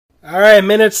All right,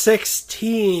 minute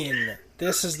 16.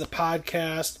 This is the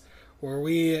podcast where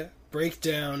we break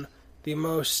down the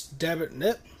most All right,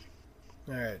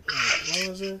 what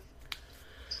was it?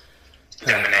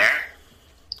 Debonair.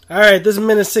 All right, this is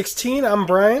minute 16. I'm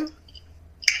Brian.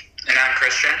 And I'm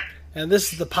Christian. And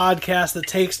this is the podcast that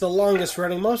takes the longest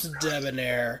running, most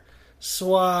debonair,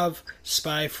 suave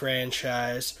spy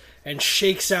franchise and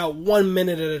shakes out 1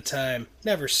 minute at a time,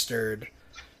 never stirred.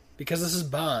 Because this is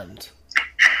Bond.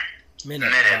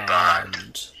 Minute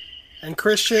Bond. And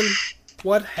Christian,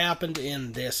 what happened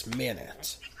in this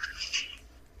minute?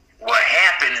 What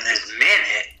happened in this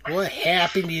minute? What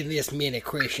happened in this minute,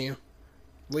 Christian?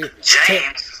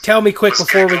 James. Tell me quick was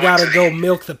before we gonna gotta to go the-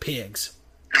 milk the pigs.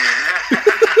 James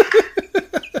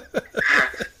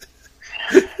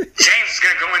was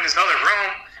going to go in this other room,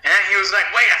 and then he was like,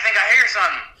 wait, I think I hear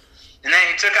something. And then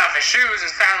he took off his shoes and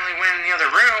silently went in the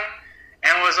other room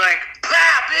and was like,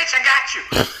 "Bah, bitch, I got you."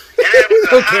 And then it was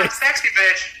a Okay. hot, sexy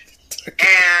bitch,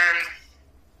 and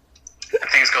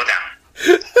things go down.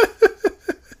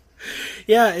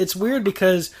 Yeah, it's weird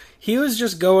because he was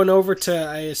just going over to,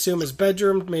 I assume, his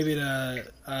bedroom, maybe to,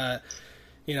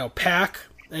 pack,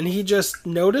 and he just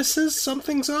notices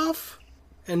something's off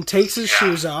and takes his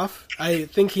shoes off. I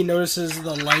think he notices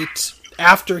the light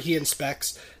after he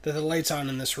inspects that the light's on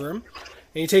in this room.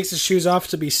 And he takes his shoes off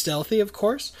to be stealthy, of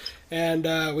course. And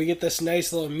we get this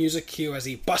nice little music cue as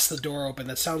he busts the door open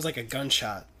that sounds like a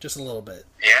gunshot, just a little bit.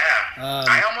 Yeah.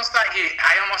 I almost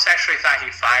actually thought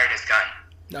he fired his gun.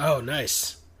 Oh,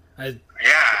 nice. Yeah,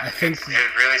 I think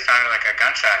it really sounded like a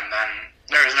gunshot, and then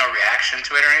there was no reaction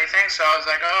to it or anything, so I was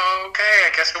like, oh, okay,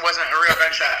 I guess it wasn't a real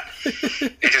gunshot.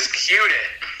 They just cued it.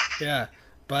 Yeah,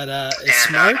 but it's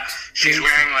smart. She's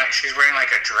wearing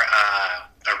like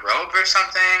a robe or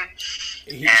something.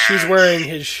 She's wearing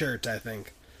his shirt, I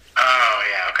think. Oh,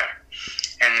 yeah, okay.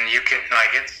 And you can,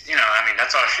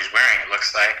 that's all she's wearing, it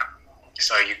looks like.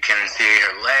 So you can see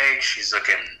her legs, she's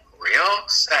looking real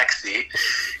sexy,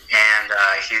 and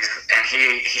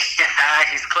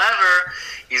he's clever.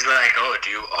 He's like, oh, do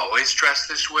you always dress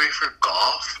this way for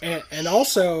golf? And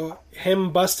also,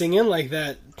 him busting in like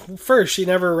that, first, she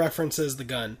never references the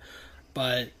gun,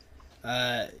 but...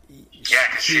 yeah,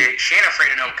 because she ain't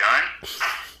afraid of no gun.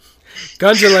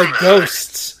 Guns are like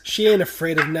ghosts. She ain't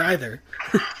afraid of neither.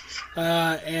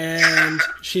 And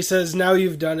she says, now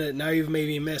you've done it. Now you've made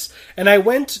me miss. And I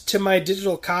went to my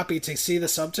digital copy to see the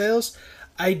subtitles.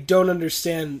 I don't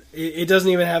understand. It doesn't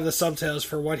even have the subtitles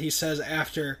for what he says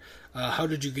after, how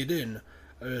did you get in?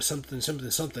 Something.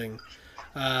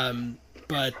 But...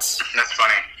 That's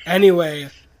funny. Anyway,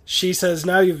 she says,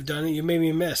 now you've done it. You made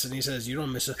me miss. And he says, you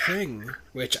don't miss a thing.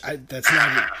 That's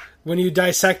not... When you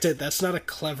dissect it, that's not a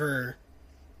clever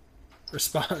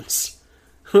response.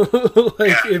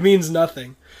 It means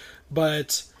nothing.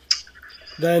 But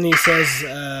then he says,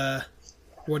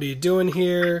 what are you doing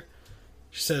here?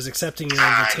 She says, accepting your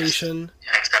invitation.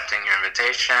 Accepting your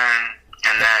invitation.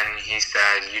 And then he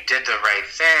said, you did the right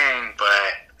thing,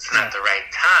 but it's not the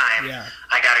right time. Yeah.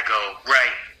 I gotta go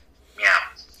right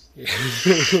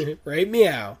meow. Right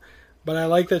meow. But I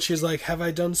like that she's like, have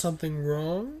I done something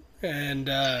wrong? And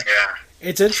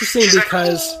it's interesting She's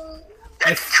because... Like, oh,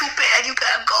 that's too bad you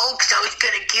gotta go, because I was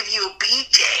gonna give you a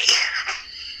BJ.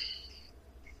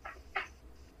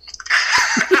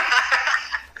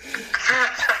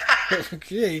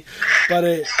 Okay, but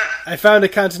I found a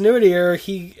continuity error.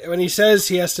 When he says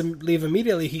he has to leave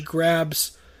immediately, he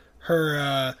grabs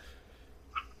her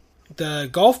the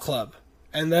golf club,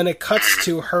 and then it cuts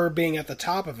to her being at the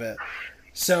top of it.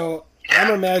 So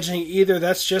I'm imagining either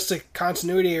that's just a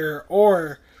continuity error,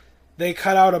 or they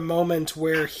cut out a moment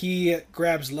where he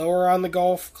grabs lower on the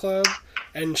golf club,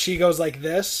 and she goes like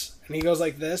this, and he goes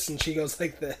like this, and she goes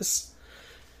like this.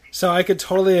 So I could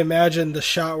totally imagine the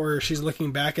shot where she's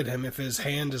looking back at him if his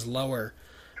hand is lower.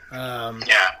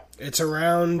 It's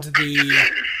around the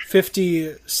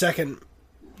 52-second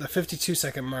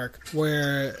mark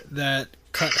where that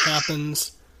cut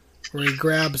happens, where he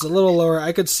grabs a little lower.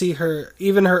 I could see her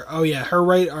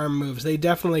right arm moves. They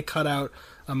definitely cut out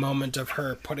a moment of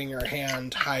her putting her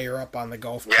hand higher up on the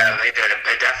golf club. Yeah, they did it.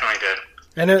 They definitely did.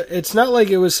 And it's not like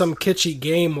it was some kitschy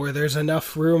game where there's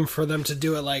enough room for them to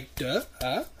do it like, They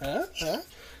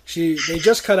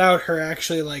just cut out her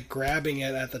actually like grabbing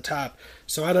it at the top.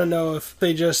 So I don't know if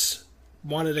they just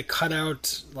wanted to cut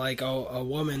out like a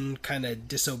woman kind of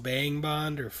disobeying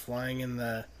Bond or flying in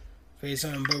the face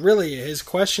on him. But really, his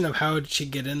question of how did she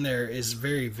get in there is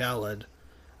very valid.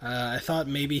 I thought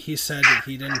maybe he said that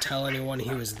he didn't tell anyone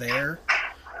he was there.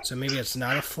 So maybe it's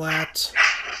not a flat.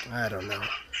 I don't know.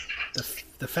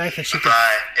 The fact that she could...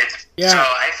 But so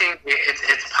I think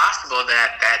it's possible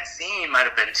that that scene might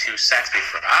have been too sexy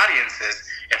for audiences.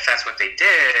 If that's what they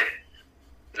did,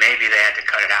 maybe they had to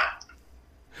cut it out.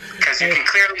 Because you can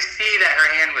clearly see that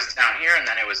her hand was down here and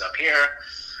then it was up here.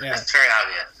 Yeah. It's very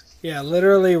obvious. Yeah,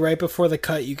 literally right before the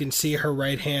cut, you can see her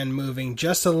right hand moving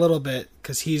just a little bit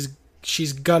because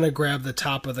she's gonna grab the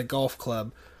top of the golf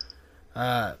club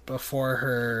before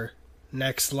her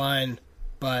next line,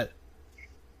 but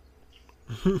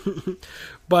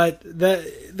but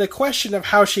the question of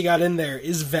how she got in there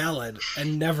is valid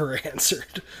and never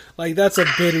answered. Like, that's a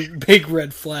big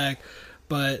red flag.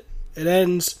 But it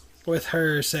ends with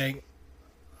her saying,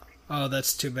 "Oh,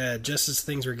 that's too bad," just as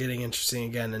things were getting interesting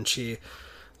again, and she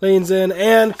leans in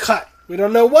and cut. We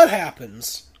don't know what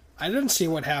happens. I didn't see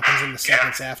what happens in the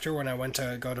seconds after when I went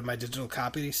to go to my digital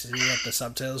copy to see what the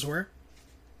subtitles were.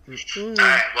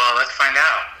 Alright, well, let's find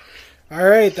out.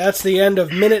 Alright, that's the end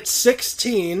of minute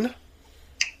 16.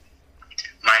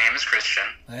 My name is Christian.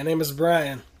 My name is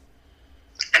Brian.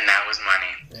 And that was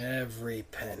money. Every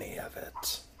penny of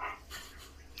it.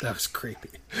 That was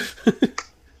creepy.